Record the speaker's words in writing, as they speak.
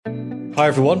Hi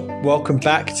everyone, welcome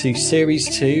back to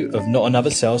Series 2 of Not Another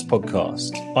Sales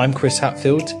Podcast. I'm Chris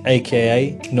Hatfield,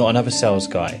 aka Not Another Sales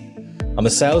Guy. I'm a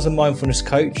sales and mindfulness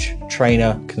coach,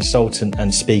 trainer, consultant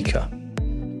and speaker.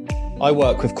 I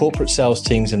work with corporate sales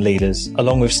teams and leaders,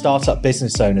 along with startup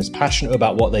business owners passionate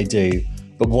about what they do,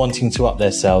 but wanting to up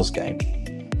their sales game.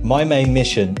 My main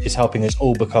mission is helping us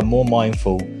all become more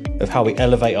mindful of how we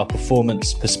elevate our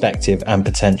performance, perspective and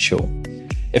potential.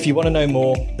 If you want to know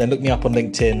more, then look me up on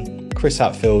LinkedIn, Chris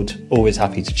Hatfield, always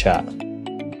happy to chat.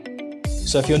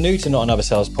 So if you're new to Not Another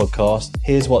Sales Podcast,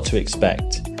 here's what to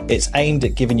expect. It's aimed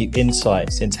at giving you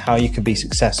insights into how you can be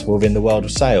successful within the world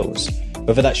of sales,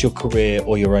 whether that's your career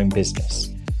or your own business.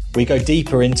 We go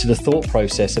deeper into the thought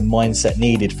process and mindset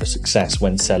needed for success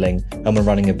when selling and when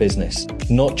running a business,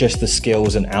 not just the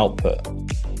skills and output.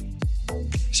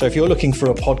 So if you're looking for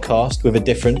a podcast with a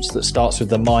difference that starts with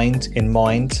the mind in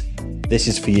mind, this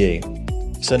is for you.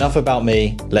 So enough about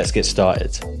me, let's get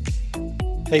started.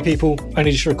 Hey people, I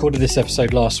only just recorded this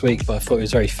episode last week, but I thought it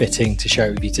was very fitting to share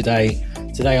it with you today.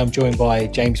 Today I'm joined by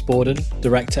James Borden,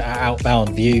 Director at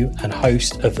Outbound View and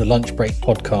host of the Lunch Break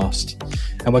podcast.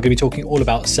 And we're going to be talking all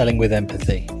about selling with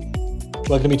empathy.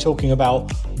 We're going to be talking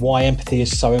about why empathy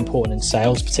is so important in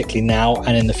sales, particularly now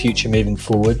and in the future moving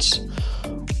forwards.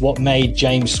 What made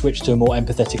James switch to a more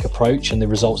empathetic approach and the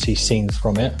results he's seen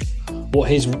from it. What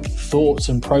his thoughts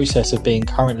and process have been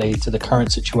currently to the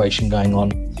current situation going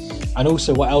on, and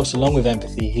also what else along with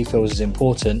empathy he feels is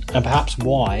important and perhaps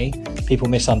why people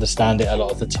misunderstand it a lot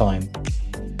of the time.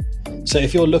 So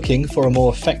if you're looking for a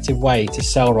more effective way to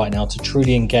sell right now, to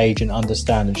truly engage and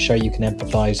understand and show you can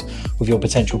empathize with your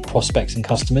potential prospects and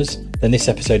customers, then this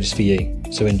episode is for you.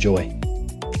 So enjoy.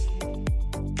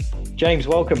 James,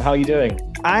 welcome. How are you doing?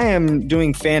 I am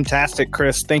doing fantastic,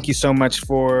 Chris. Thank you so much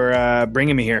for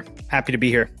bringing me here. Happy to be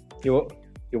here. You're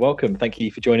welcome. Thank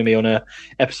you for joining me on an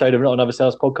episode of Not Another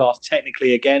Sales Podcast,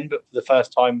 technically again, but for the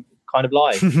first time kind of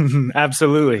live.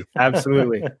 Absolutely.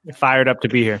 Fired up to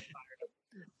be here.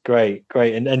 Great.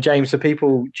 And James, for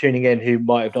people tuning in who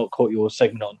might have not caught your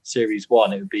segment on Series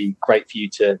 1, it would be great for you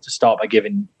to start by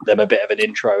giving them a bit of an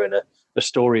intro and a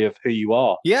story of who you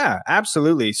are. Yeah,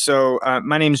 absolutely. So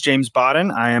my name is James Borden.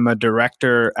 I am a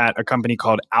director at a company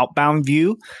called Outbound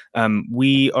View.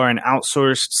 We are an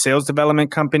outsourced sales development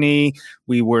company.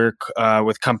 We work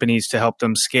with companies to help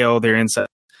them scale their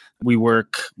insights. We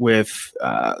work with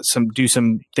do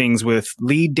some things with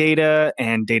lead data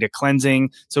and data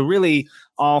cleansing. So really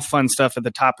all fun stuff at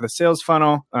the top of the sales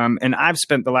funnel. And I've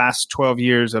spent the last 12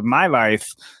 years of my life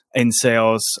in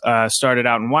sales, started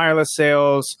out in wireless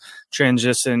sales,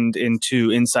 transitioned into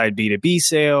inside B2B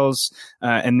sales.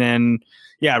 And then,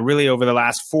 really over the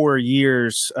last 4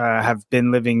 years, have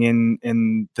been living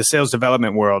in the sales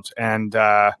development world and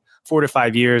 4 to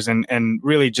 5 years and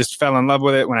really just fell in love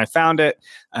with it when I found it.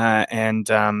 And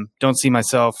don't see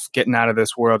myself getting out of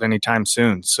this world anytime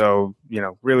soon. So,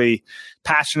 really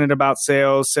passionate about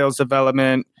sales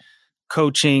development,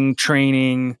 coaching,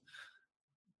 training,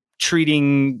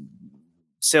 treating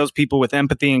salespeople with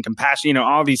empathy and compassion,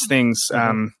 all these things.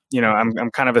 I'm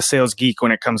kind of a sales geek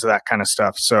when it comes to that kind of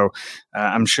stuff. So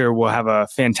I'm sure we'll have a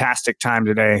fantastic time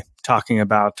today talking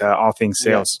about all things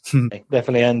sales. Yeah,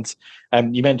 definitely.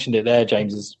 And you mentioned it there,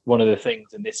 James, is one of the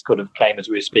things, and this kind of came as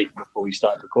we were speaking before we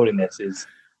started recording this, is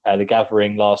the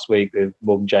gathering last week with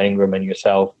Morgan J. Ingram and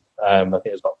yourself. I think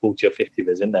it was about 40 or 50 of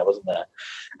us in there, wasn't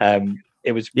there?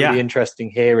 It was really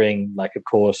interesting hearing, of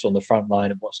course, on the front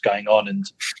line of what's going on. And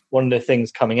one of the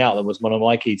things coming out that was one of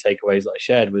my key takeaways that I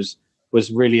shared was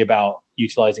really about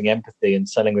utilizing empathy and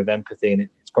selling with empathy. And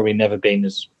it's probably never been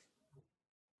as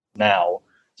now.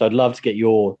 So I'd love to get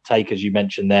your take, as you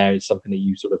mentioned there. It's something that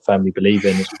you sort of firmly believe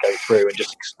in as we go through and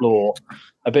just explore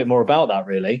a bit more about that,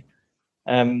 really.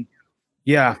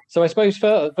 So I suppose,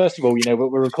 first of all,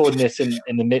 we're recording this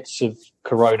in the midst of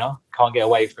Corona. Can't get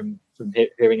away from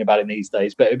hearing about it these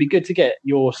days. But it'd be good to get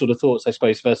your sort of thoughts, I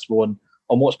suppose, first of all,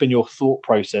 on what's been your thought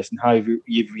process and how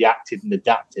you've reacted and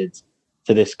adapted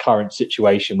to this current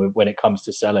situation when it comes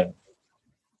to selling.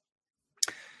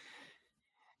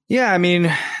 Yeah, I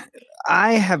mean,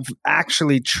 I have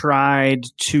actually tried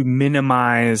to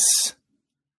minimize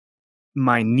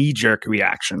my knee-jerk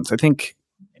reactions. I think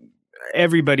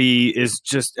everybody is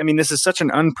this is such an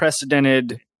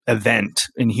unprecedented event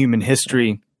in human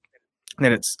history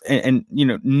that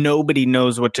nobody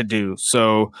knows what to do.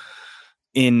 So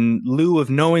in lieu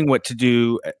of knowing what to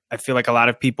do, I feel like a lot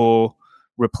of people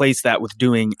replace that with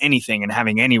doing anything and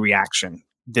having any reaction.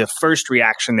 The first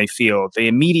reaction they feel, the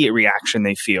immediate reaction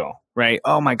they feel, right?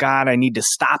 Oh my God, I need to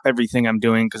stop everything I'm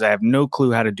doing because I have no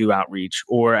clue how to do outreach,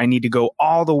 or I need to go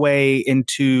all the way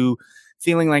into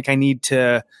feeling like I need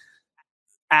to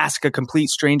ask a complete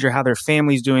stranger how their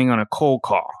family's doing on a cold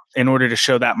call in order to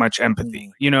show that much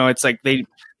empathy. It's like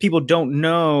people don't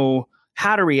know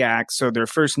how to react. So their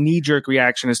first knee-jerk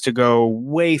reaction is to go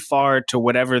way far to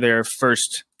whatever their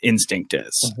first instinct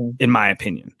is, in my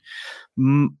opinion.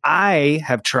 I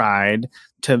have tried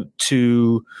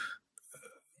to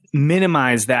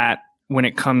minimize that when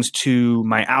it comes to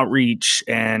my outreach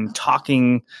and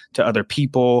talking to other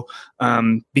people,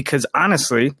 because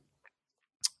honestly,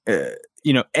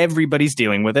 everybody's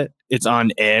dealing with it. It's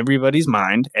on everybody's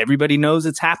mind. Everybody knows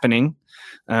it's happening.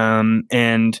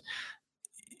 And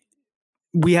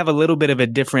we have a little bit of a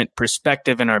different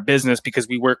perspective in our business because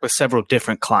we work with several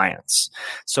different clients.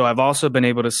 So I've also been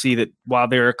able to see that while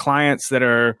there are clients that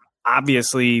are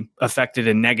obviously affected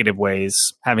in negative ways,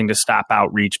 having to stop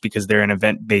outreach because they're an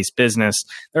event-based business,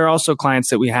 there are also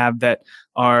clients that we have that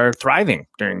are thriving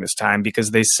during this time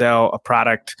because they sell a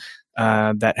product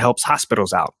that helps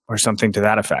hospitals out or something to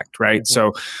that effect, right?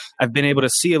 So I've been able to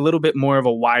see a little bit more of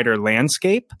a wider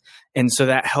landscape. And so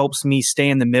that helps me stay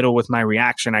in the middle with my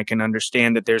reaction. I can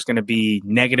understand that there's going to be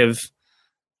negative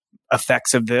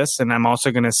effects of this. And I'm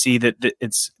also going to see that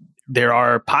there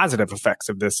are positive effects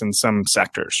of this in some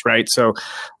sectors, right? So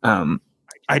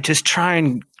I just try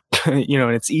and,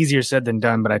 and it's easier said than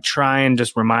done, but I try and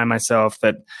just remind myself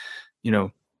that,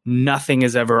 nothing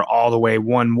is ever all the way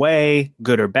one way,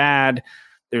 good or bad.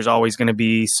 There's always going to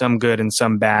be some good and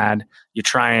some bad. You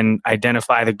try and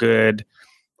identify the good,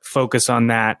 focus on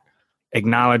that,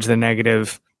 acknowledge the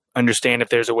negative, understand if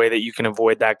there's a way that you can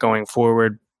avoid that going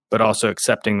forward, but also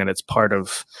accepting that it's part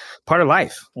of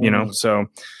life, So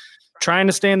trying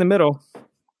to stay in the middle,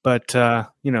 but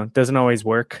doesn't always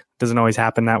work. Doesn't always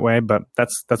happen that way, but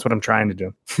that's what I'm trying to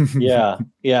do. Yeah.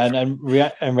 And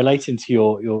relating to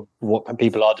your what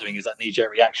people are doing is that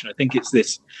knee-jerk reaction. I think it's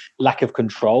this lack of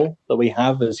control that we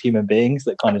have as human beings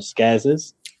that kind of scares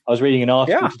us. I was reading an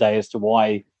article today as to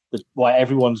why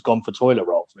everyone's gone for toilet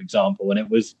roll, for example, and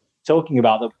it was talking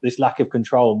about this lack of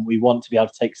control, and we want to be able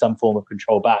to take some form of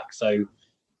control back. So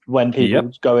when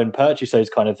people go and purchase those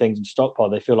kind of things and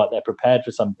stockpile, they feel like they're prepared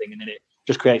for something, and then it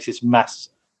just creates this mass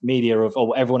media of,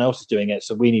 everyone else is doing it,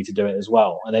 so we need to do it as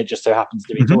well. And it just so happens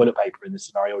to be toilet paper in this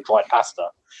scenario, or dried pasta.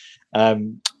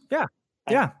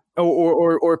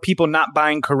 Or people not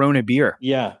buying Corona beer.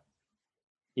 Yeah.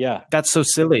 That's so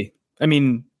silly. I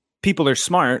mean, people are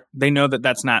smart. They know that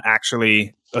that's not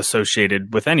actually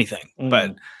associated with anything,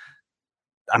 but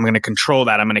I'm going to control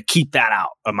that. I'm going to keep that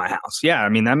out of my house. Yeah. I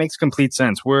mean, that makes complete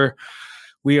sense.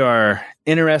 We are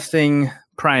interesting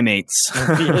primates.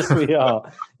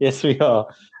 Yes, we are.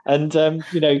 And,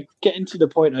 getting to the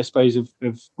point, I suppose, of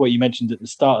what you mentioned at the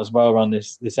start as well around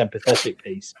this empathetic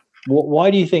piece.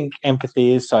 Why do you think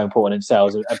empathy is so important in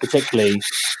sales, and particularly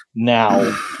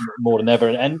now more than ever,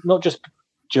 and not just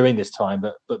during this time,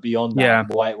 but beyond that,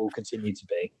 why it will continue to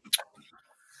be?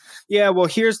 Yeah, well,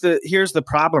 here's the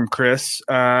problem, Chris.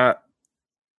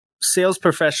 Sales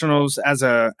professionals as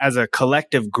a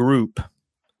collective group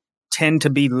tend to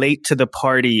be late to the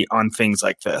party on things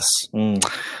like this.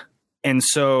 And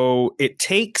so it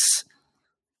takes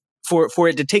for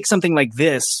it to take something like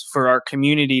this for our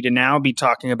community to now be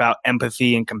talking about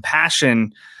empathy and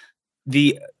compassion.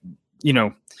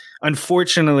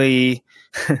 Unfortunately,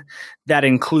 that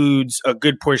includes a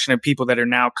good portion of people that are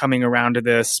now coming around to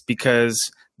this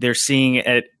because they're seeing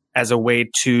it as a way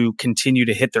to continue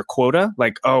to hit their quota.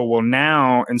 Like, oh, well,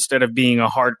 now instead of being a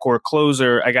hardcore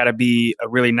closer, I got to be a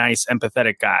really nice,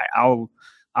 empathetic guy. I'll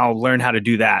learn how to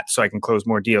do that so I can close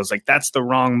more deals. Like, that's the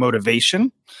wrong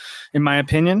motivation, in my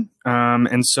opinion.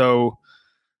 And so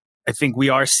I think we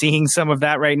are seeing some of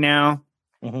that right now.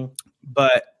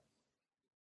 But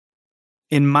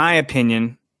in my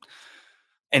opinion,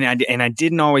 and I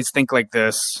didn't always think like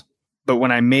this, but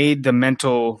when I made the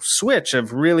mental switch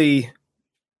of really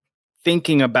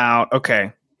thinking about,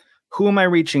 okay, who am I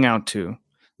reaching out to?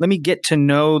 Let me get to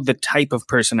know the type of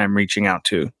person I'm reaching out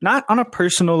to, not on a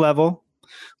personal level,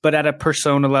 but at a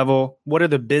persona level. What are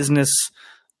the business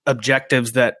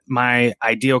objectives that my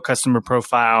ideal customer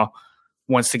profile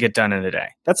wants to get done in a day?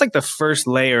 That's like the first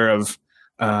layer of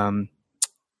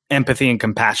empathy and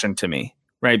compassion to me,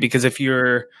 right? Because if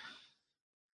you're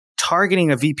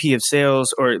targeting a VP of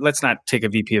sales, or let's not take a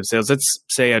VP of sales, let's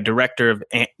say a director of,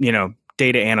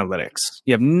 data analytics.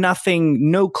 You have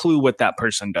no clue what that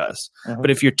person does. But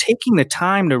if you're taking the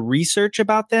time to research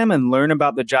about them and learn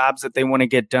about the jobs that they want to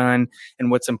get done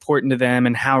and what's important to them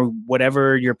and how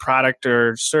whatever your product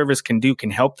or service can do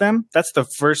can help them, that's the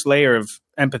first layer of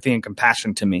empathy and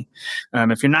compassion to me.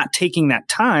 If you're not taking that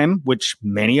time, which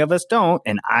many of us don't,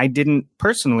 and I didn't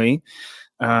personally,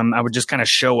 I would just kind of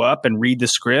show up and read the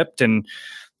script and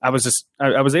I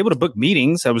was able to book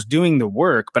meetings. I was doing the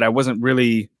work, but I wasn't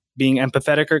really being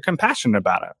empathetic or compassionate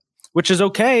about it, which is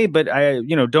okay. But I,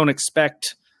 don't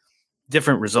expect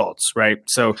different results, right?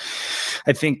 So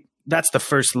I think that's the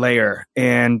first layer.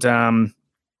 And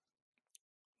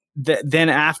then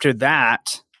after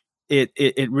that,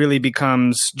 it really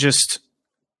becomes just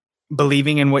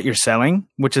believing in what you're selling,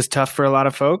 which is tough for a lot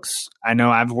of folks. I know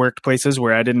I've worked places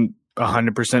where I didn't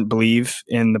 100% believe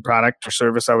in the product or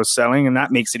service I was selling, and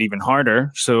that makes it even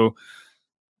harder. So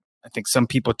I think some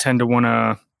people tend to want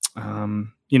to,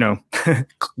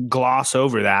 gloss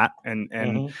over that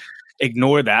and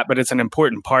ignore that, but it's an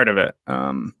important part of it.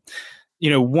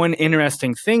 One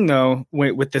interesting thing though,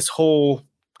 with this whole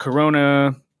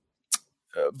Corona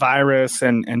virus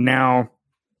and now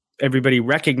everybody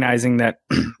recognizing that,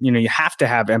 you have to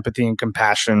have empathy and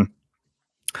compassion.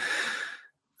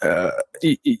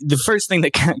 The first thing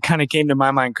that kind of came to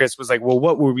my mind, Chris, was like, well,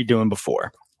 what were we doing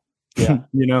before? Yeah.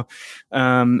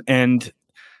 I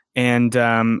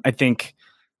think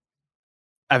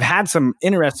I've had some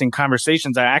interesting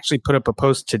conversations. I actually put up a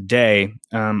post today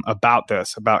about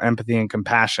this, about empathy and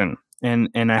compassion. And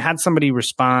I had somebody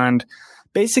respond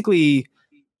basically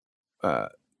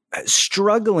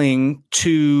struggling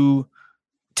to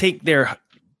take their,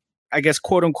 I guess,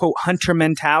 quote unquote, hunter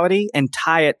mentality and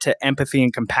tie it to empathy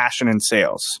and compassion in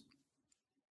sales.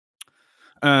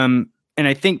 And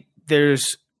I think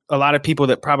there's a lot of people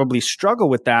that probably struggle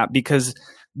with that because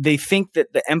they think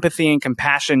that the empathy and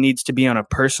compassion needs to be on a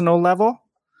personal level.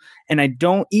 And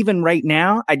even right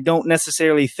now, I don't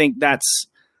necessarily think that's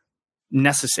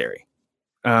necessary.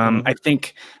 I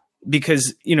think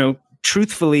because,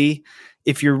 truthfully,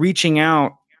 if you're reaching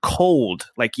out cold,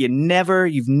 like you've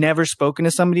never spoken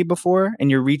to somebody before,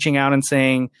 and you're reaching out and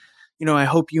saying, I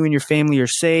hope you and your family are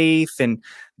safe, and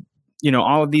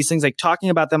all of these things, like talking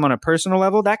about them on a personal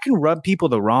level, that can rub people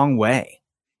the wrong way.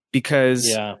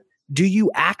 Because do you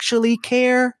actually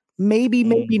care? Maybe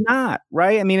not,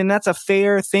 right? I mean, and that's a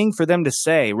fair thing for them to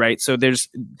say, right? So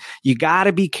you got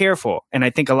to be careful. And I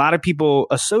think a lot of people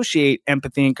associate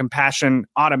empathy and compassion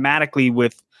automatically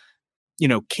with,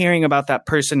 caring about that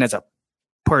person as a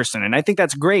person. And I think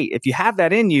that's great. If you have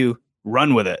that in you,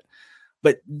 run with it.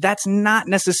 But that's not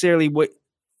necessarily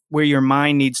where your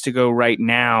mind needs to go right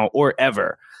now or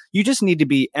ever. You just need to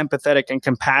be empathetic and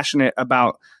compassionate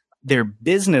about their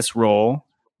business role,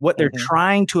 what they're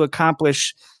trying to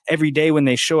accomplish every day when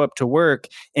they show up to work,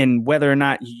 and whether or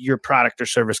not your product or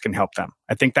service can help them.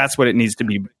 I think that's what it needs to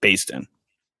be based in.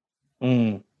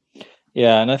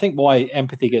 Yeah, and I think why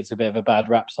empathy gets a bit of a bad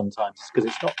rap sometimes is because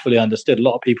it's not fully understood. A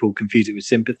lot of people confuse it with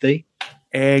sympathy.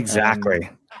 Exactly.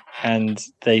 And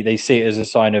they see it as a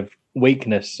sign of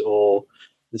weakness, or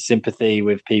the sympathy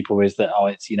with people is that,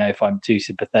 it's, if I'm too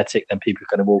sympathetic, then people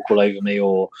are going to walk all over me,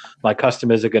 or my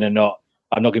customers are going to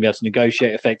I'm not going to be able to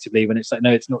negotiate effectively. When it's like,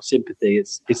 no, it's not sympathy,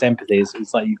 it's empathy.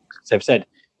 It's like you have said,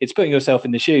 it's putting yourself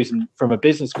in the shoes, and from a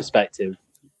business perspective,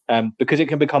 because it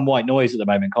can become white noise at the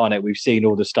moment, can't it? We've seen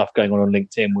all the stuff going on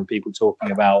LinkedIn with people talking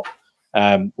about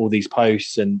all these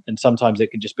posts, and sometimes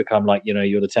it can just become like,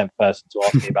 you're the 10th person to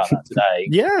ask me about that today.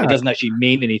 Yeah. It doesn't actually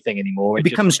mean anything anymore. It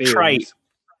becomes trite.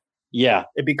 Yeah.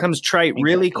 It becomes trite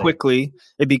really quickly.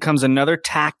 It becomes another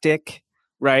tactic,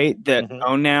 right? That,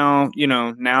 now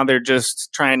they're just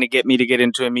trying to get me to get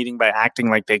into a meeting by acting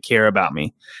like they care about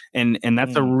me. And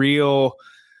that's a real,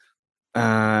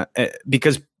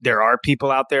 because there are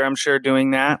people out there, I'm sure,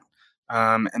 doing that.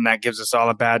 And that gives us all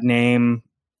a bad name.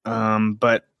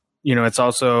 But it's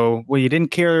also, well, you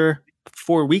didn't care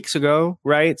 4 weeks ago,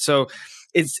 right? So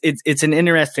it's an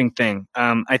interesting thing.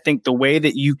 I think the way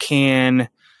that you can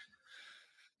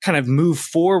kind of move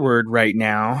forward right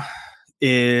now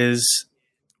is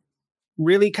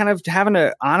really kind of having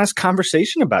an honest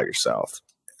conversation about yourself,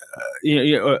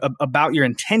 about your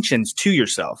intentions to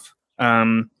yourself.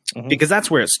 Because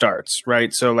that's where it starts,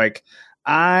 right? So like,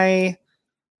 I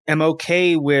am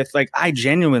okay with, like, I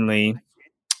genuinely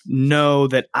know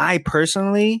that I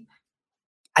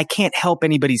can't help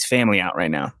anybody's family out right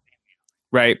now.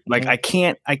 Right. Like I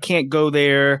can't go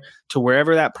there to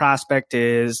wherever that prospect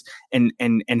is and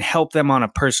help them on a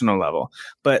personal level.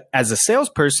 But as a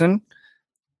salesperson,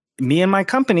 me and my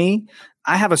company,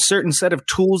 I have a certain set of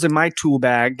tools in my tool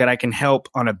bag that I can help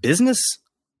on a business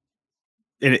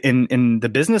in the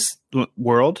business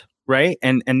world. Right.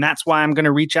 And that's why I'm going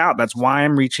to reach out. That's why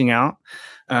I'm reaching out.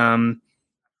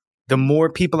 The more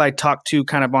people I talk to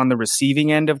kind of on the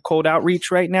receiving end of cold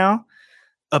outreach right now,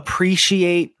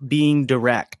 appreciate being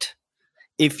direct.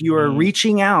 If you are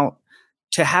reaching out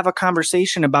to have a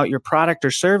conversation about your product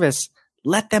or service,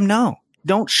 let them know.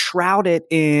 Don't shroud it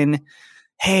in,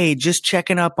 hey, just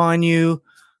checking up on you.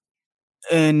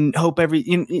 and hope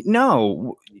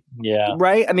no. Yeah.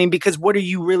 Right. I mean, because what are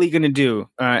you really going to do?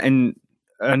 And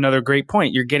another great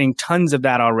point, you're getting tons of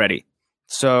that already.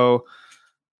 So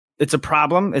it's a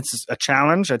problem. It's a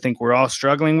challenge. I think we're all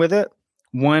struggling with it.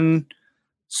 One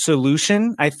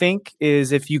solution, I think,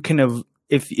 is if you can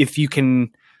if you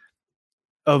can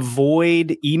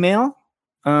avoid email,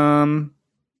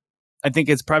 I think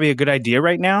it's probably a good idea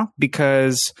right now,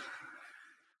 because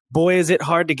boy, is it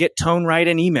hard to get tone right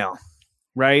in email,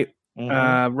 right?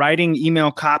 Writing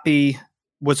email copy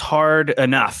was hard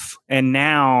enough, and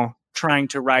now trying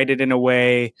to write it in a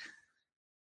way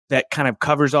that kind of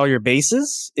covers all your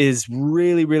bases is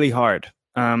really, really hard.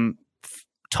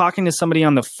 Talking to somebody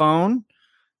on the phone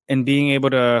and being able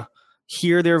to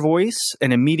hear their voice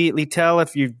and immediately tell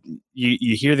if you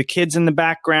hear the kids in the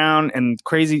background and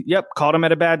crazy, yep, called them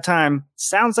at a bad time.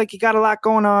 Sounds like you got a lot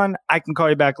going on. I can call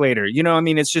you back later. You know, I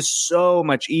mean, it's just so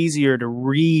much easier to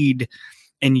read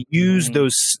and use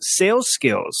those sales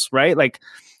skills, right? Like,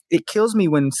 it kills me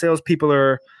when salespeople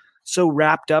are so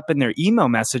wrapped up in their email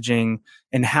messaging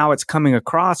and how it's coming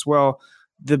across. Well,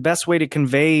 the best way to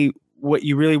convey what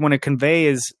you really want to convey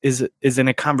is in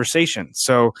a conversation.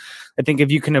 So I think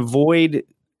if you can avoid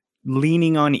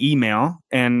leaning on email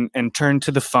and turn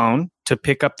to the phone, to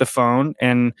pick up the phone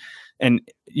and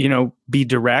you know, be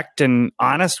direct and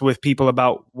honest with people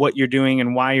about what you're doing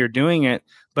and why you're doing it,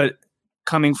 but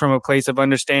coming from a place of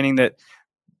understanding that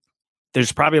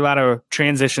there's probably a lot of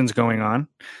transitions going on.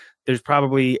 There's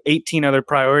probably 18 other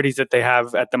priorities that they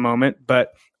have at the moment,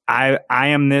 but I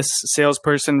am this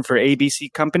salesperson for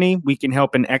ABC company. We can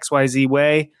help in XYZ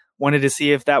way. Wanted to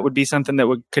see if that would be something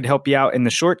that could help you out in the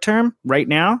short term right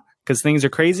now, because things are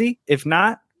crazy. If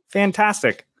not,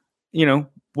 fantastic. You know,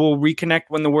 we'll reconnect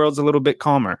when the world's a little bit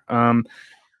calmer. And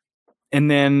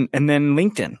then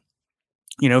LinkedIn,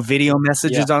 you know, video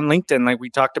messages on LinkedIn, like we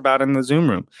talked about in the Zoom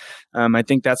room. I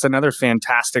think that's another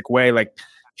fantastic way, like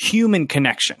human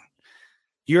connection.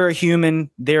 You're a human,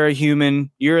 they're a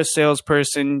human, you're a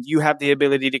salesperson, you have the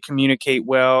ability to communicate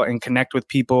well and connect with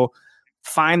people.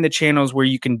 Find the channels where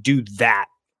you can do that.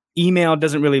 Email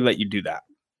doesn't really let you do that.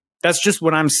 That's just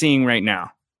what I'm seeing right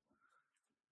now.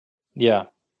 Yeah,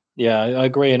 I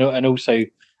agree. And also,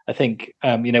 I think,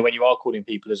 you know, when you are calling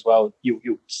people as well,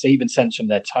 you even sense from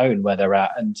their tone where they're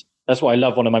at. And that's what I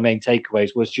love. One of my main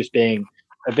takeaways was just being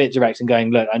a bit direct and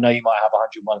going, look, I know you might have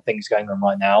 101 things going on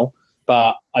right now,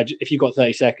 but if you've got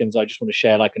 30 seconds, I just want to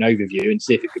share like an overview and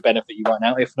see if it could benefit you right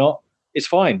now. If not, it's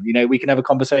fine. You know, we can have a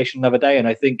conversation another day. And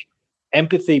I think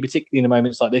empathy, particularly in the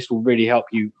moments like this, will really help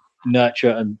you nurture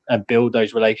and build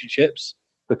those relationships,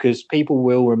 because people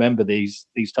will remember these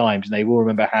times, and they will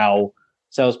remember how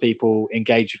salespeople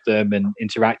engaged with them and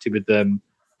interacted with them,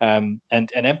 and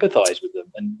empathize with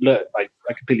them. And look, I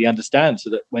completely understand,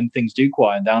 so that when things do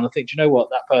quieten down, I think, do you know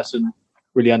what, that person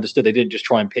really understood. They didn't just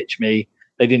try and pitch me.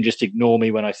 They didn't just ignore me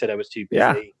when I said I was too busy.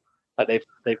 Yeah. Like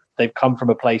they've come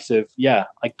from a place of, yeah,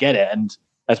 I get it. And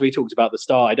as we talked about at the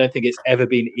start, I don't think it's ever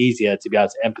been easier to be able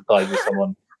to empathize with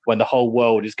someone when the whole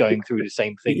world is going through the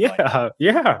same thing.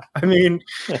 Yeah. I mean,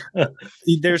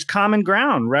 there's common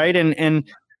ground, right? And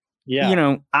yeah, you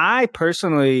know, I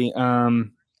personally,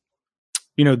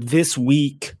 you know, this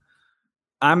week,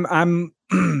 I'm,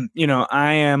 you know,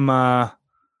 I am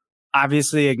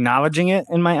obviously acknowledging it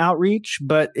in my outreach,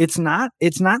 but it's not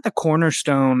the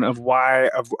cornerstone of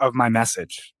of my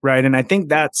message, right? And I think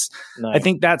that's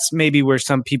maybe where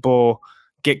some people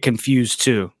get confused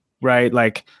too, right?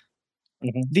 Like,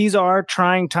 these are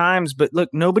trying times, but look,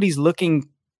 nobody's looking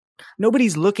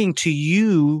to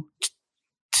you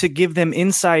to give them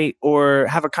insight or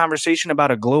have a conversation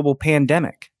about a global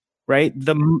pandemic, right?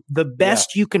 The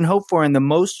best you can hope for and the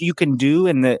most you can do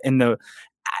in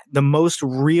the most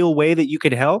real way that you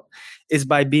could help is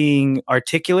by being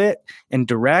articulate and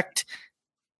direct,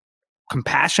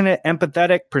 compassionate,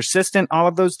 empathetic, persistent, all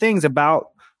of those things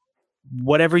about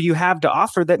whatever you have to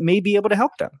offer that may be able to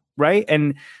help them, right?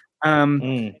 And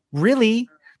really,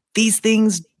 these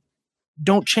things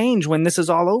don't change when this is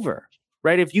all over,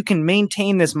 right? If you can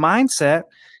maintain this mindset,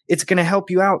 it's going to help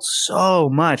you out so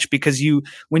much, because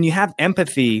when you have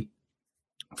empathy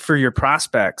for your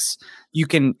prospects,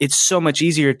 it's so much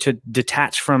easier to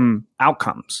detach from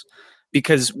outcomes,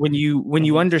 because when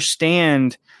you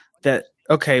understand that,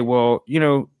 okay, well, you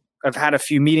know, I've had a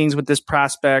few meetings with this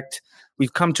prospect,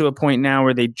 we've come to a point now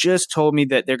where they just told me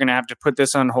that they're going to have to put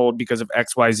this on hold because of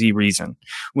XYZ reason.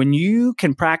 When you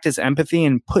can practice empathy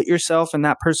and put yourself in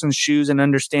that person's shoes and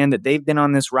understand that they've been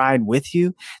on this ride with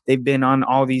you, they've been on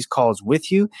all these calls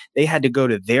with you, they had to go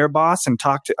to their boss and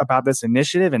talk about this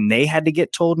initiative, and they had to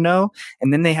get told no,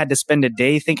 and then they had to spend a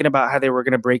day thinking about how they were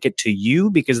going to break it to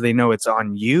you because they know it's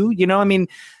on you. I mean,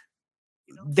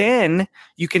 then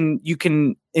you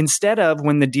can instead of,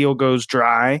 when the deal goes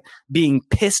dry, being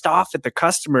pissed off at the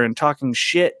customer and talking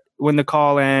shit when the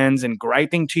call ends and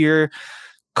griping to your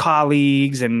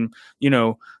colleagues and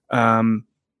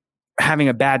having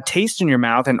a bad taste in your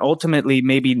mouth and ultimately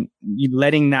maybe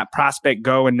letting that prospect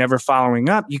go and never following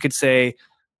up, you could say,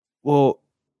 well,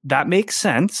 that makes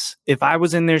sense. If I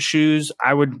was in their shoes,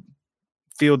 I would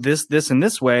feel this, and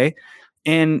this way.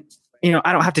 And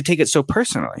I don't have to take it so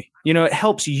personally. It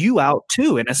helps you out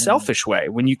too in a selfish way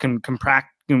when you can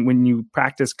when you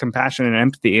practice compassion and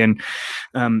empathy. And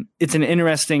it's an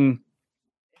interesting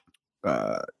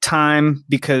time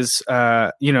because,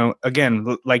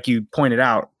 again, like you pointed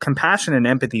out, compassion and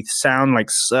empathy sound like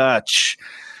such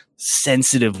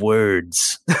sensitive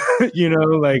words,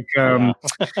 if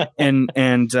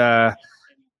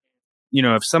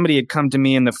somebody had come to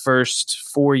me in the first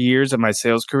 4 years of my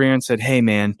sales career and said, hey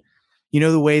man,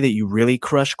 the way that you really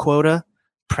crush quota?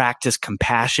 Practice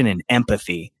compassion and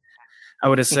empathy. I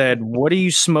would have said, what are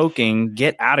you smoking?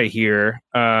 Get out of here.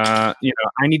 I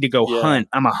need to go hunt.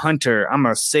 I'm a hunter. I'm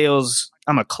a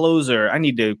closer. I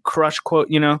need to crush quote,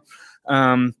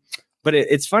 but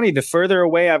it's funny. The further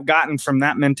away I've gotten from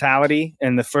that mentality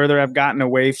and the further I've gotten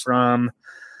away from,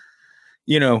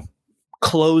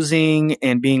 closing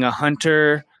and being a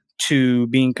hunter to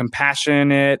being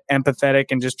compassionate, empathetic,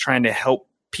 and just trying to help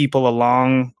people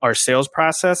along our sales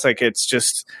process. Like, it's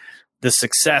just, the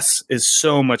success is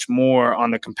so much more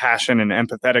on the compassion and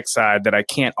empathetic side that I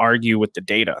can't argue with the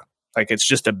data. Like, it's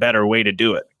just a better way to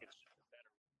do it.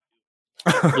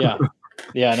 Yeah.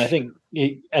 And I think,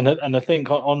 and I think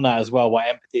on that as well, why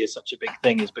empathy is such a big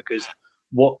thing is because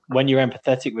when you're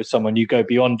empathetic with someone, you go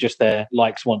beyond just their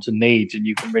likes, wants, and needs, and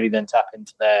you can really then tap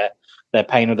into their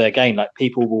pain or their gain. Like,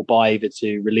 people will buy either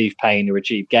to relieve pain or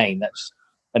achieve gain.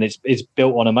 And it's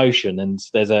built on emotion. And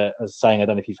there's a saying, I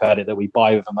don't know if you've heard it, that we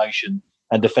buy with emotion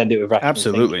and defend it with rational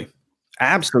thinking.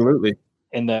 Absolutely.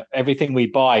 In that everything we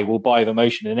buy, we'll buy with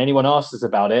emotion. And anyone asks us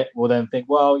about it, we'll then think,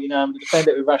 well, I'm going to defend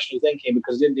it with rational thinking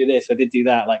because I didn't do this, I did do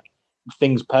that, like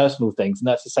personal things. And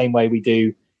that's the same way we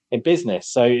do in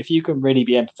business. So if you can really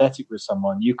be empathetic with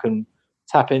someone, you can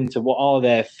tap into what are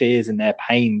their fears and their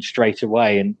pain straight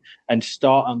away and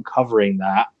start uncovering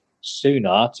that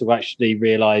sooner to actually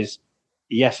realize,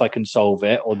 yes, I can solve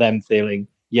it, or them feeling,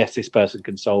 yes, this person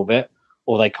can solve it,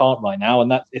 or they can't right now. And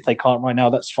that if they can't right now,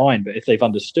 that's fine. But if they've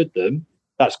understood them,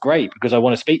 that's great because I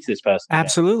want to speak to this person.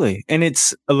 Absolutely. Again. And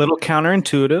it's a little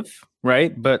counterintuitive,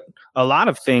 right? But a lot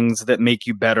of things that make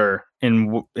you better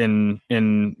in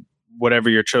whatever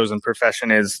your chosen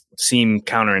profession is seem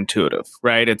counterintuitive,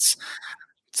 right? It's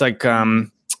like the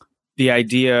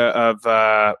idea of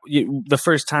the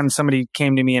first time somebody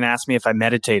came to me and asked me if I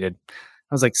meditated,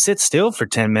 I was like, sit still for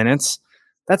 10 minutes.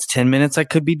 That's 10 minutes I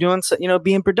could be doing,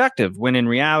 being productive. When in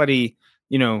reality,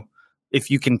 if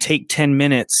you can take 10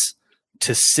 minutes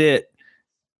to sit,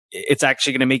 it's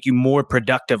actually going to make you more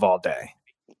productive all day.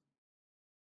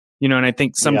 And I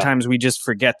think sometimes we just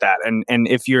forget that. And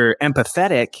if you're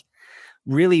empathetic,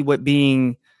 really what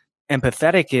being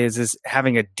empathetic is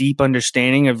having a deep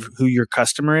understanding of who your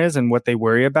customer is and what they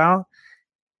worry about.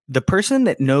 The person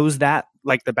that knows that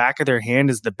like the back of their hand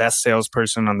is the best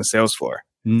salesperson on the sales floor.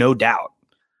 No doubt.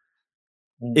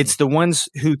 It's the ones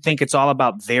who think it's all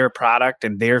about their product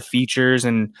and their features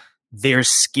and their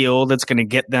skill that's going to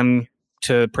get them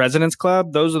to President's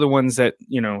Club. Those are the ones that,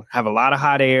 have a lot of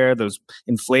hot air, those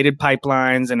inflated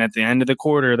pipelines. And at the end of the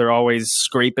quarter, they're always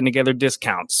scraping together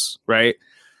discounts, right?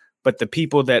 But the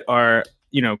people that are,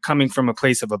 coming from a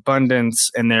place of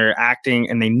abundance and they're acting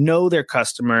and they know their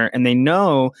customer and they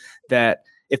know that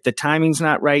if the timing's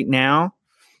not right now,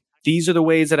 these are the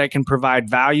ways that I can provide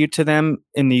value to them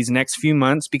in these next few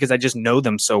months because I just know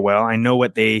them so well. I know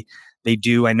what they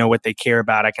do. I know what they care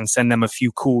about. I can send them a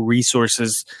few cool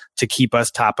resources to keep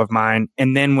us top of mind.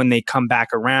 And then when they come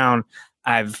back around,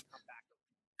 I've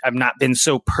not been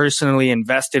so personally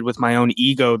invested with my own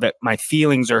ego that my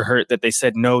feelings are hurt that they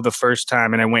said no the first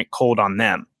time and I went cold on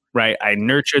them, right? I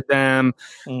nurtured them.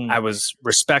 I was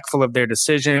respectful of their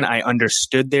decision. I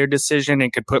understood their decision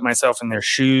and could put myself in their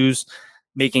shoes,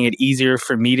 making it easier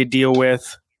for me to deal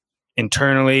with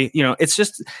internally.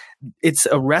 It's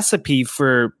a recipe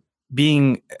for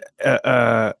being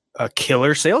a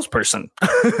killer salesperson,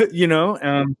 you know?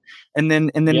 And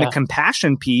then the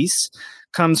compassion piece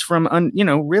comes from,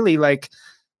 really like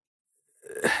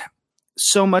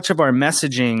so much of our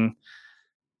messaging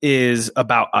is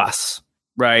about us,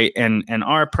 right? And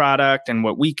our product and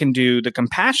what we can do. The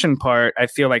compassion part, I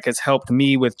feel like has helped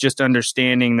me with just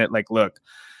understanding that, like, look,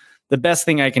 the best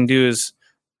thing I can do is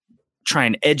try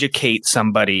and educate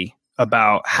somebody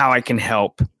about how I can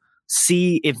help,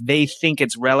 see if they think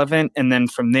it's relevant. And then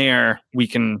from there,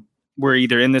 we're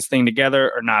either in this thing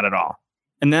together or not at all.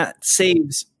 And that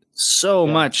saves so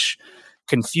much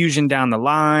confusion down the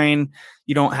line.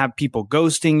 You don't have people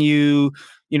ghosting you.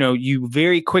 You know, you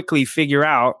very quickly figure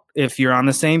out if you're on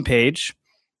the same page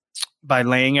by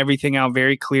laying everything out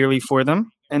very clearly for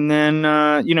them. And then,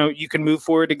 you can move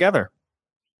forward together.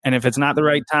 And if it's not the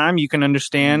right time, you can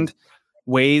understand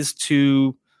ways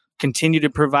to continue to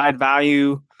provide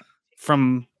value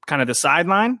from kind of the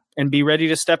sideline and be ready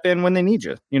to step in when they need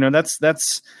you. You know, that's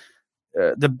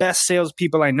the best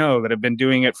salespeople I know that have been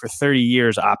doing it for 30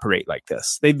 years operate like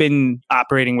this. They've been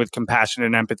operating with compassion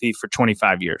and empathy for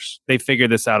 25 years. They figured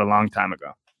this out a long time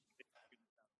ago.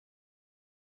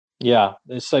 Yeah,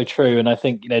 it's so true. And I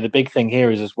think, the big thing here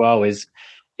is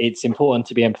it's important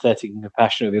to be empathetic and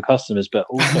compassionate with your customers, but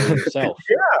also with yourself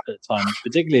at times,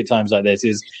 particularly at times like this.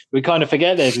 Is we kind of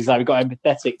forget this. Is like we've got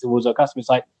empathetic towards our customers.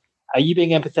 Like, are you being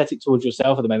empathetic towards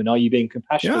yourself at the moment? Are you being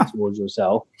compassionate towards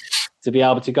yourself to be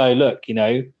able to go, look,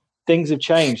 things have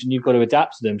changed and you've got to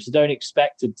adapt to them. So don't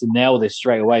expect to nail this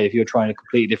straight away if you're trying a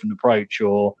completely different approach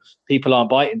or people aren't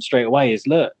biting straight away. Is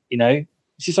look,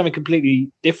 this is something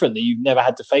completely different that you've never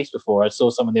had to face before. I saw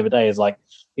someone the other day is like,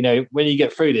 when you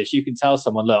get through this, you can tell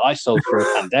someone, look, I sold through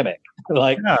a pandemic.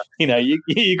 Like, you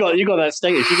got that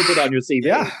status. You can put it on your CV.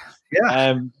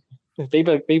 Yeah.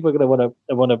 People are going to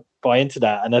want to buy into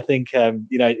that, and I think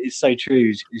it's so true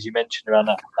as you mentioned around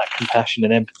that compassion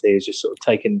and empathy is just sort of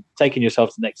taking yourself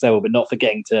to the next level, but not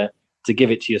forgetting to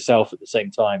give it to yourself at the same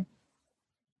time.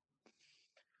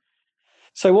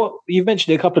 So what you've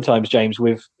mentioned it a couple of times, James,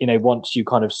 with once you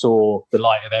kind of saw the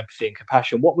light of empathy and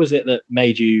compassion, what was it that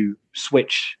made you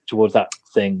switch towards that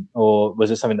thing, or was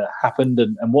it something that happened,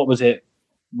 and what was it?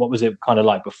 What was it kind of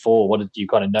like before? What did you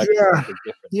kind of notice?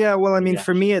 Yeah. Well, I mean,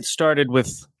 for me, it started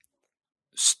with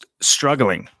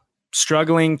struggling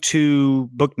to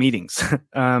book meetings.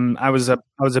 I was a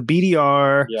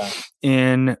BDR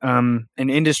in an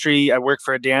industry. I worked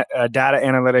for a data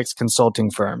analytics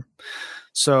consulting firm.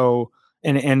 So,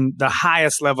 and the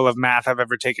highest level of math I've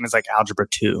ever taken is like Algebra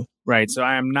 2, right? So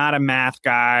I am not a math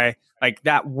guy. Like,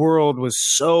 that world was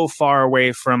so far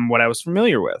away from what I was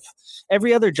familiar with.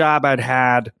 Every other job I'd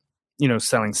had,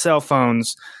 selling cell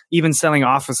phones, even selling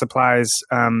office supplies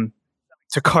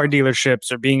to car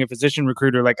dealerships or being a physician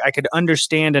recruiter, like I could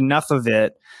understand enough of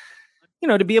it,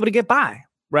 to be able to get by,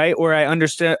 right? Or I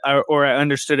understood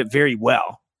it very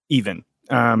well, even.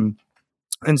 And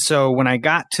so when I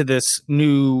got to this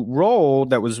new role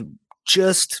that was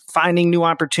just finding new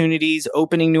opportunities,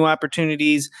 opening new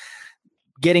opportunities,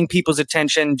 getting people's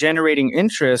attention, generating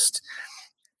interest,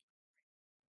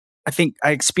 I think I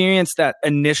experienced that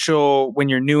initial, when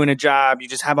you're new in a job, you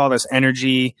just have all this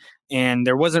energy and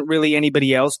there wasn't really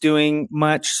anybody else doing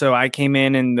much. So I came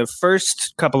in the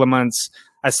first couple of months,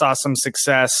 I saw some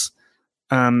success,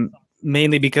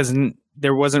 mainly because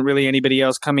there wasn't really anybody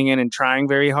else coming in and trying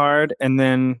very hard. And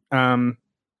then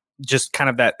just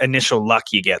kind of that initial luck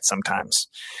you get sometimes.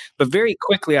 But very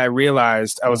quickly I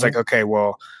realized, I was like, okay,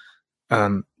 well,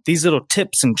 these little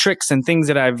tips and tricks and things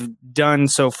that I've done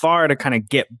so far to kind of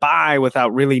get by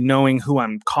without really knowing who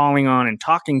I'm calling on and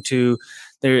talking to,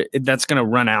 that's going to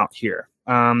run out here.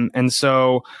 And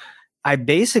so I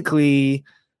basically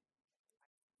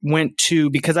went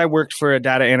to, because I worked for a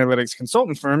data analytics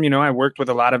consultant firm, I worked with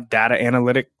a lot of data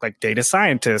analytic, like data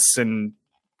scientists and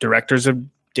directors of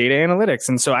data analytics.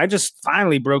 And so I just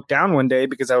finally broke down one day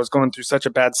because I was going through such a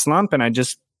bad slump, and I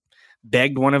just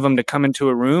begged one of them to come into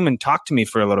a room and talk to me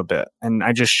for a little bit. And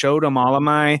I just showed them all of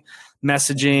my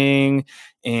messaging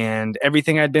and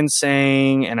everything I'd been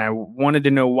saying. And I wanted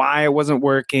to know why it wasn't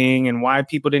working and why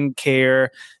people didn't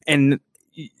care. And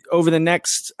over the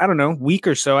next, week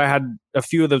or so, I had a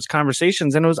few of those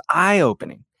conversations, and it was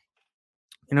eye-opening.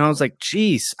 I was like,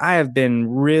 geez, I have been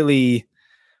really,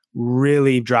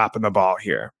 really dropping the ball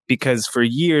here, because for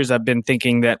years I've been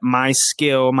thinking that my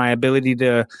skill, my ability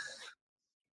to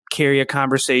carry a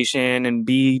conversation and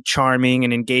be charming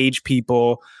and engage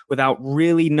people without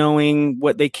really knowing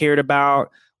what they cared about,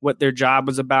 what their job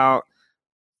was about.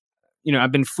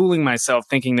 I've been fooling myself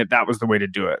thinking that was the way to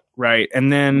do it. Right.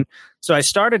 And then, so I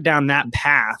started down that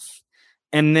path,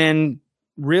 and then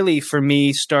really for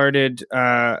me started,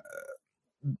 my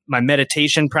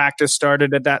meditation practice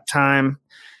started at that time.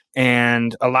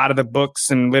 And a lot of the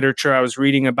books and literature I was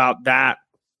reading about that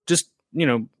just,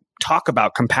 talk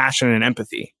about compassion and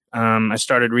empathy. I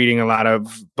started reading a lot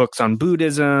of books on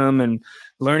Buddhism and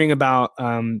learning about,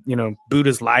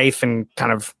 Buddha's life and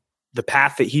kind of the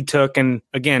path that he took. And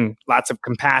again, lots of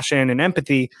compassion and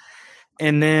empathy.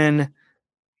 And then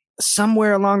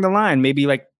somewhere along the line, maybe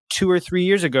like 2 or 3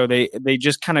 years ago, they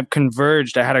just kind of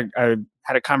converged. I had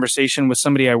a conversation with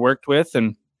somebody I worked with,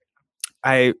 and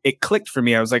it clicked for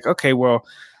me. I was like, okay, well,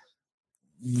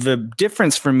 the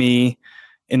difference for me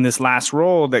in this last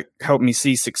role that helped me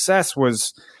see success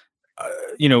was,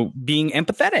 being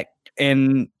empathetic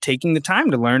and taking the time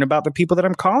to learn about the people that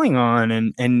I'm calling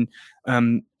on.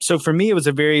 So for me, it was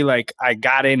a very I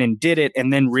got in and did it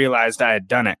and then realized I had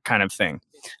done it kind of thing.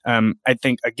 I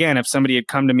think, again, if somebody had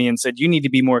come to me and said, you need to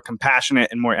be more compassionate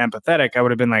and more empathetic, I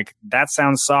would have been like, that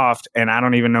sounds soft and I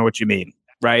don't even know what you mean.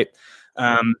 Right.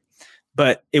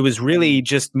 But it was really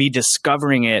just me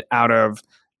discovering it out of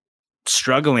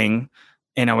struggling.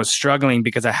 And I was struggling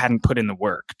because I hadn't put in the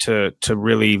work to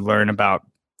really learn about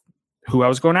who I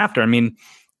was going after. I mean,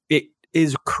 it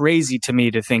is crazy to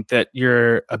me to think that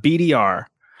you're a BDR,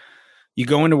 you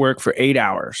go into work for 8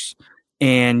 hours,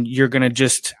 and you're going to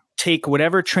just take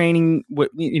whatever training,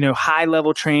 high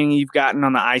level training you've gotten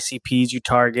on the ICPs you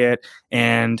target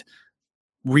and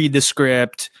read the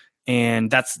script. And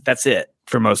that's it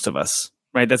for most of us,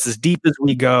 right? That's as deep as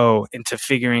we go into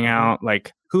figuring out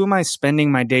who am I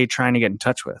spending my day trying to get in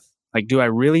touch with? Do I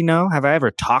really know? Have I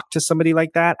ever talked to somebody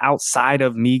like that outside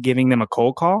of me giving them a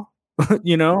cold call?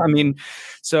 Doing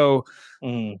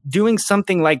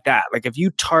something like that, if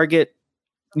you target,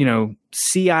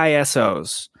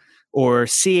 CISOs or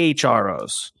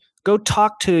CHROs, go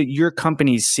talk to your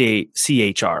company's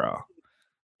CHRO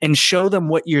and show them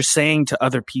what you're saying to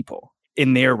other people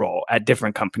in their role at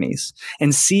different companies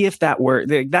and see if that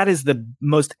works. That is the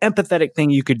most empathetic thing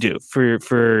you could do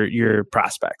for your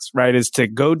prospects, right? Is to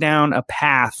go down a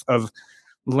path of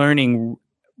learning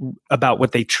about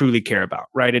what they truly care about,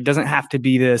 right? It doesn't have to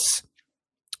be this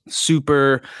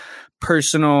super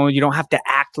personal. You don't have to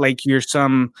act like you're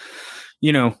some,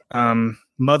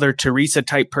 Mother Teresa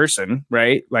type person,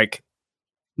 right?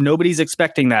 Nobody's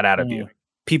expecting that out of you.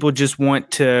 People just want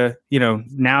to,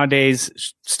 nowadays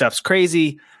stuff's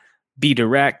crazy. Be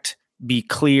direct, be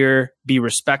clear, be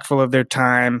respectful of their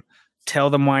time, tell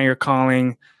them why you're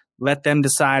calling, let them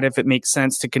decide if it makes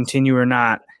sense to continue or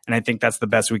not. And I think that's the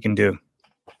best we can do.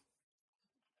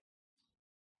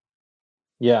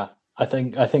 Yeah, I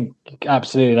think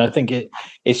absolutely. And I think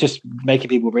it's just making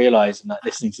people realize, and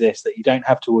listening to this, that you don't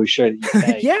have to always show that you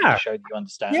care. Yeah. You show that you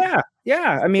understand.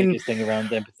 Yeah. I mean, biggest thing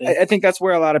around empathy. I think that's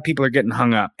where a lot of people are getting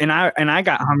hung up, and I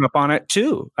got hung up on it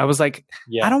too. I was like,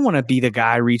 I don't want to be the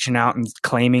guy reaching out and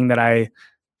claiming that I,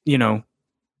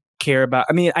 care about.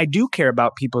 I mean, I do care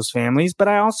about people's families, but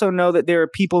I also know that there are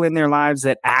people in their lives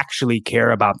that actually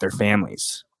care about their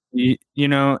families. And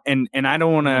I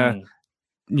don't want to,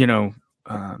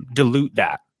 dilute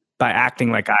that by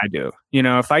acting like I do.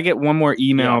 If I get one more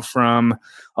email from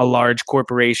a large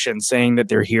corporation saying that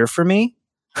they're here for me,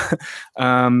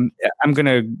 I'm going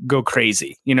to go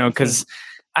crazy, because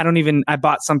I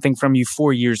bought something from you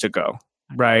 4 years ago.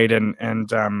 Right. And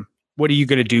what are you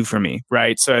going to do for me?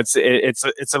 Right. So it's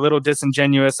a little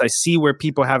disingenuous. I see where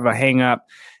people have a hang up,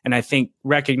 and I think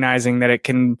recognizing that it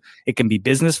can be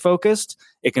business focused.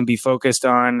 It can be focused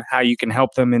on how you can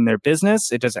help them in their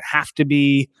business. It doesn't have to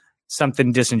be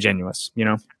something disingenuous,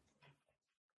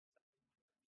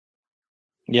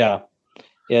 Yeah,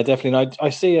 definitely. And I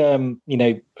see, a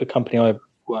company I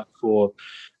work for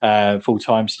full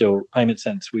time still, Payment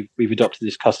Sense. We've adopted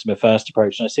this customer first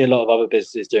approach, and I see a lot of other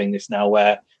businesses doing this now,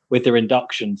 where with their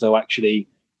inductions, they'll actually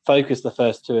focus the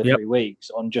first 2 or 3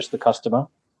 weeks on just the customer.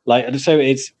 So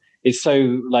it's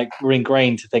so we're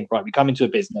ingrained to think, right, we come into a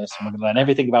business and we're going to learn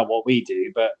everything about what we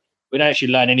do, but we don't actually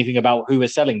learn anything about who we're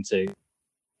selling to.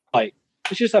 Let's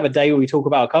just have a day where we talk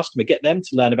about a customer, get them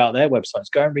to learn about their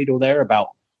websites, go and read all their about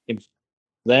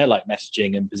their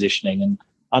messaging and positioning, and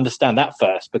understand that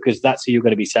first, because that's who you're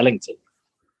going to be selling to.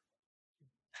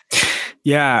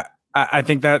 Yeah, I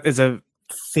think that is a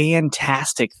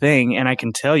fantastic thing. And I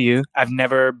can tell you, I've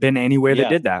never been anywhere that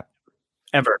did that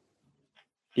ever.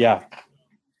 Yeah.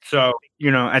 So,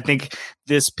 I think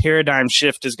this paradigm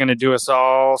shift is going to do us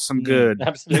all some good.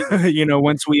 Absolutely.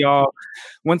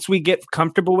 Once we get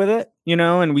comfortable with it,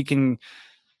 and we can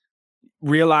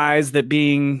realize that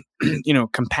being,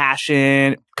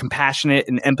 compassionate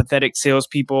and empathetic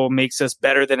salespeople makes us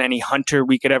better than any hunter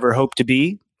we could ever hope to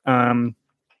be.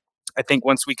 I think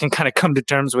once we can kind of come to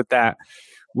terms with that,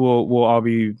 we'll all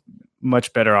be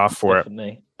much better off for it.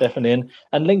 Definitely.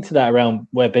 And linked to that around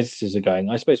where businesses are going,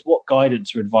 I suppose, what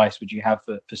guidance or advice would you have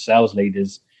for sales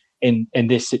leaders in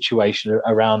this situation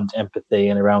around empathy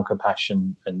and around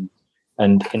compassion and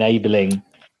enabling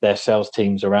their sales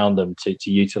teams around them to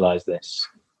utilize this?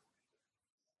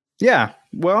 Yeah.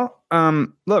 Well,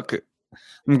 look,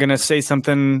 I'm going to say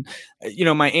something,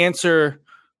 my answer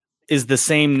is the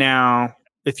same now.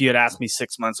 If you had asked me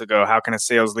 6 months ago, how can a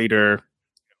sales leader,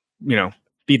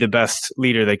 be the best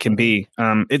leader they can be?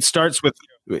 It starts with,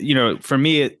 for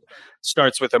me, it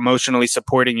starts with emotionally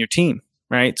supporting your team,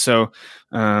 right? So,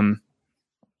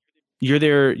 you're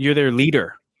their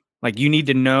leader. Like, you need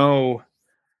to know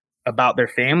about their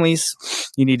families.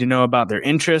 You need to know about their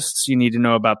interests. You need to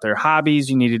know about their hobbies.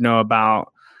 You need to know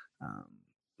about,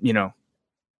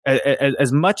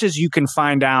 as much as you can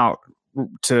find out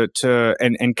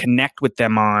and connect with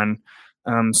them on,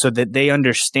 so that they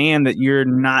understand that you're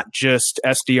not just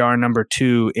SDR number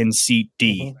 2 in seat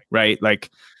D, right?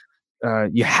 Like,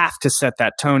 you have to set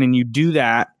that tone, and you do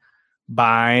that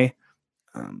by,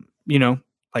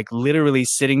 like literally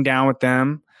sitting down with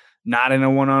them, not in a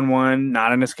one-on-one,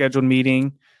 not in a scheduled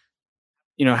meeting,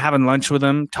 having lunch with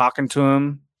them, talking to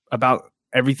them about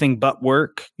everything but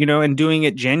work, and doing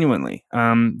it genuinely.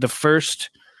 The first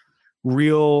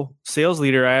real sales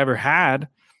leader I ever had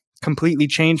completely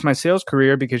changed my sales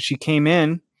career, because she came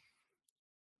in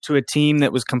to a team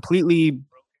that was completely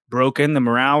broken. The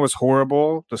morale was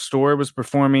horrible. The store was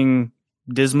performing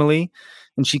dismally.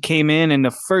 And she came in, and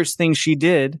the first thing she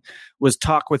did was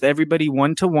talk with everybody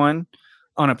one-to-one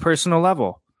on a personal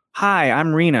level. Hi,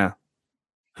 I'm Rena.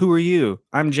 Who are you?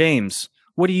 I'm James.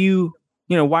 What do you,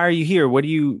 why are you here? What do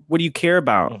you care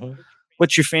about?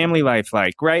 What's your family life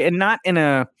like? Right. And not in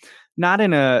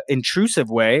a intrusive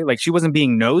way. Like, she wasn't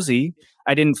being nosy.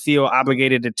 I didn't feel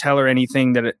obligated to tell her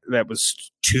anything that was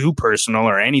too personal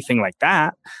or anything like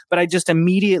that. But I just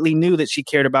immediately knew that she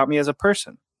cared about me as a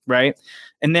person. Right.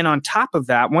 And then on top of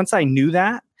that, once I knew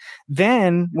that,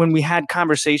 then when we had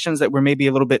conversations that were maybe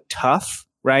a little bit tough,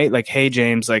 right? Like, hey,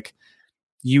 James, like,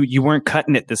 you weren't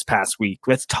cutting it this past week.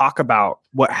 Let's talk about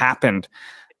what happened.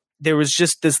 There was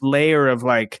just this layer of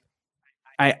like,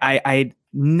 I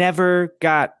never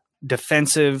got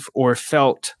defensive or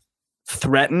felt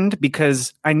threatened,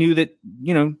 because I knew that,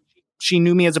 she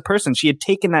knew me as a person. She had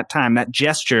taken that time. That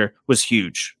gesture was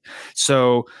huge.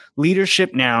 So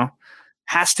leadership now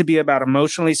has to be about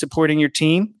emotionally supporting your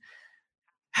team,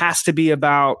 has to be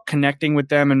about connecting with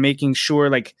them and making sure,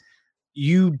 like,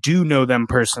 you do know them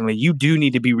personally. You do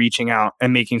need to be reaching out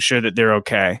and making sure that they're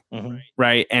okay.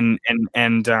 Right. And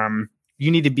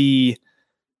you need to be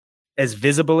as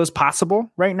visible as possible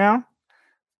right now,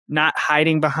 not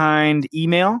hiding behind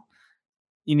email.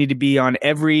 You need to be on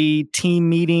every team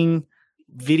meeting,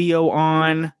 video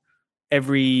on,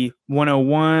 every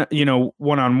 101,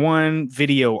 one-on-one,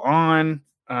 video on.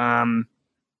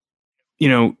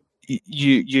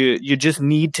 You just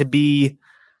need to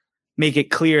make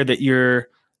it clear that you're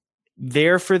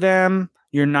there for them.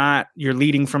 You're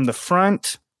leading from the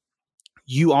front.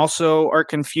 You also are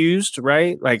confused,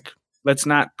 right? Like, let's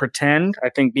not pretend. I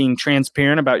think being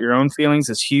transparent about your own feelings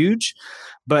is huge,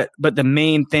 but the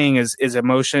main thing is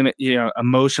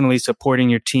emotionally supporting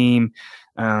your team,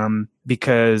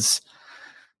 because,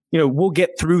 we'll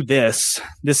get through this.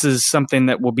 This is something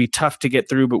that will be tough to get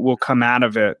through, but we'll come out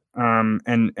of it.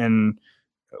 And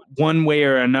one way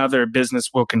or another, business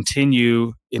will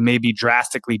continue. It may be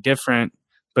drastically different,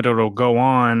 but it'll go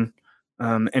on.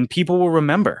 And people will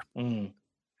remember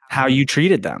how you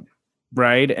treated them.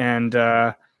 Right. And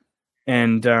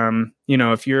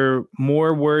if you're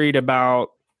more worried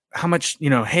about how much,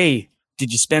 hey,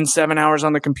 did you spend 7 hours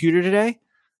on the computer today?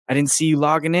 I didn't see you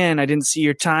logging in. I didn't see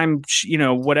your time,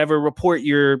 whatever report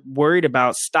you're worried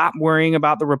about. Stop worrying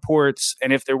about the reports.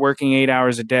 And if they're working 8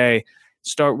 hours a day,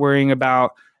 start worrying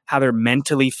about how they're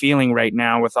mentally feeling right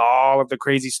now with all of the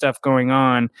crazy stuff going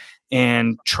on,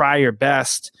 and try your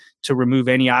best to remove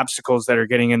any obstacles that are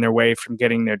getting in their way from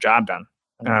getting their job done,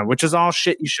 which is all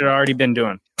shit you should have already been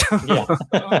doing.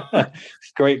 Yeah.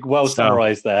 Great. Well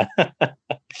summarized there.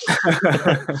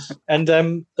 And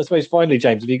I suppose finally,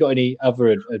 James, have you got any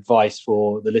other advice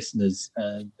for the listeners?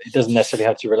 It doesn't necessarily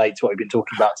have to relate to what we've been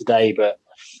talking about today, but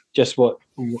just what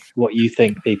you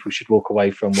think people should walk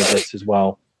away from with this as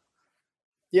well.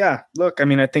 Yeah, look, I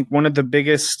mean, I think one of the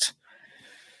biggest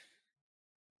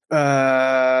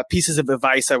pieces of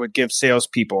advice I would give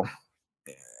salespeople,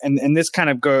 and this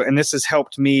this has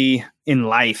helped me in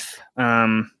life,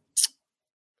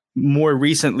 more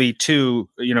recently too,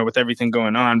 with everything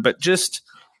going on, but just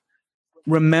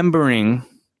remembering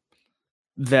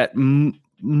that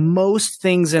most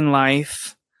things in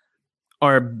life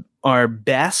are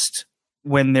best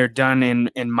when they're done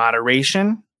in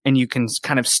moderation, and you can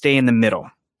kind of stay in the middle.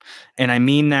 And I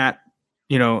mean that,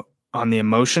 on the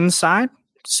emotion side,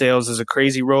 sales is a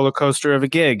crazy roller coaster of a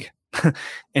gig.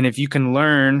 And if you can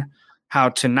learn how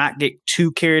to not get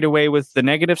too carried away with the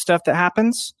negative stuff that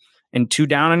happens and too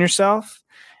down on yourself,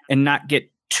 and not get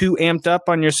too amped up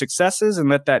on your successes and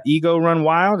let that ego run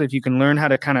wild, if you can learn how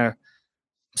to kind of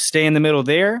stay in the middle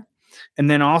there, and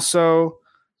then also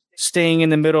staying in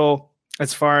the middle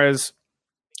as far as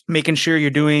making sure you're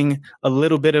doing a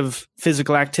little bit of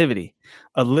physical activity,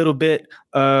 a little bit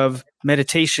of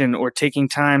meditation, or taking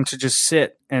time to just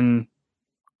sit and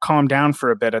calm down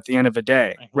for a bit at the end of a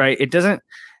day, right? It doesn't,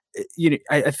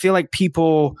 I feel like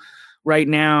people right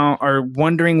now are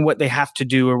wondering what they have to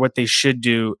do or what they should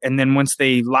do. And then once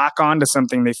they lock onto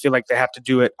something, they feel like they have to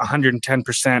do it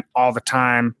 110% all the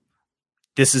time.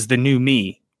 This is the new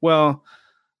me. Well,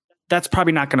 that's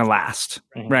probably not going to last,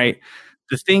 right?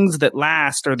 The things that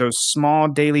last are those small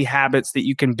daily habits that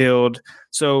you can build.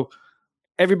 So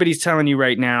everybody's telling you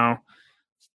right now,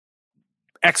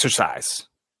 exercise.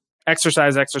 That's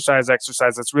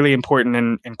really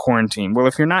important in quarantine. Well,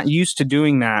 if you're not used to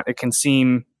doing that, it can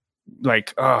seem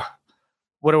like, oh,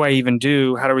 what do I even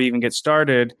do? How do we even get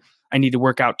started? I need to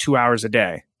work out 2 hours a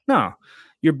day. No,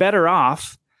 you're better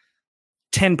off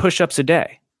 10 push-ups a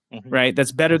day, right?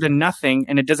 That's better than nothing.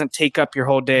 And it doesn't take up your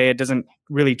whole day. It doesn't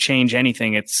really change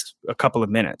anything. It's a couple of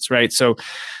minutes, right? So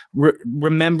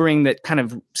remembering that kind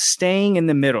of staying in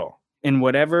the middle in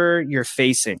whatever you're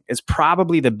facing is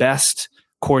probably the best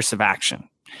course of action,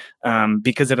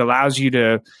 because it allows you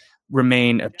to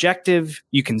remain objective.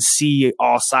 You can see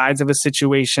all sides of a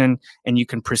situation, and you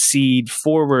can proceed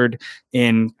forward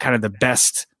in kind of the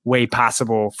best way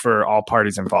possible for all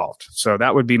parties involved. So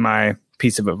that would be my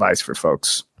piece of advice for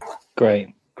folks. Great.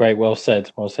 Well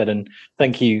said. And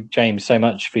thank you, James, so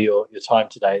much for your time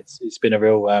today. It's been a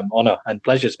real honor and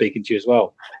pleasure speaking to you as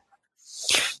well.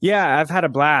 Yeah, I've had a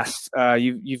blast.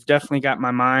 You've definitely got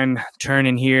my mind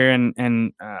turning here,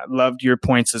 and loved your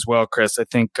points as well, Chris. I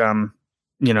think,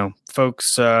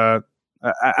 folks,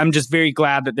 I'm just very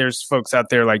glad that there's folks out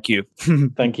there like you.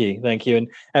 Thank you.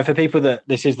 And for people that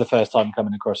this is the first time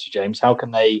coming across you, James, how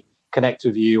can they connect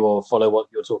with you or follow what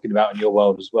you're talking about in your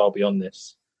world as well beyond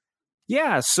this?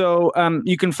 Yeah, so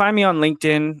you can find me on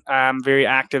LinkedIn. I'm very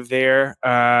active there.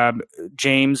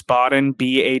 James Bawden,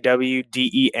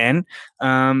 Bawden.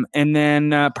 And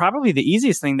then probably the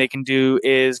easiest thing they can do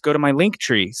is go to my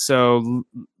Linktree. So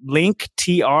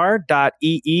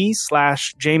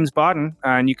linktr.ee/James Bawden,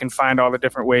 and you can find all the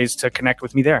different ways to connect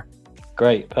with me there.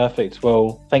 Great, perfect.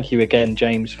 Well, thank you again,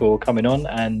 James, for coming on.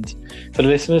 And for the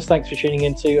listeners, thanks for tuning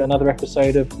into another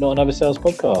episode of Not Another Sales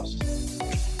Podcast.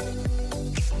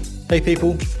 Hey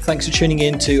people, thanks for tuning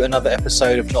in to another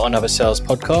episode of Not Another Sales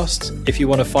Podcast. If you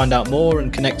want to find out more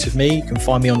and connect with me, you can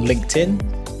find me on LinkedIn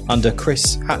under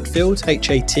Chris Hatfield,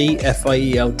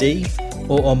 HATFIELD,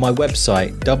 or on my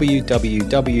website,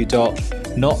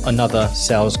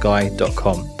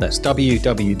 www.notanothersalesguy.com. That's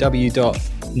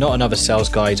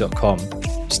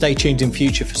www.notanothersalesguy.com. Stay tuned in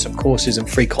future for some courses and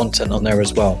free content on there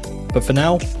as well. But for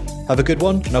now, have a good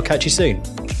one, and I'll catch you soon.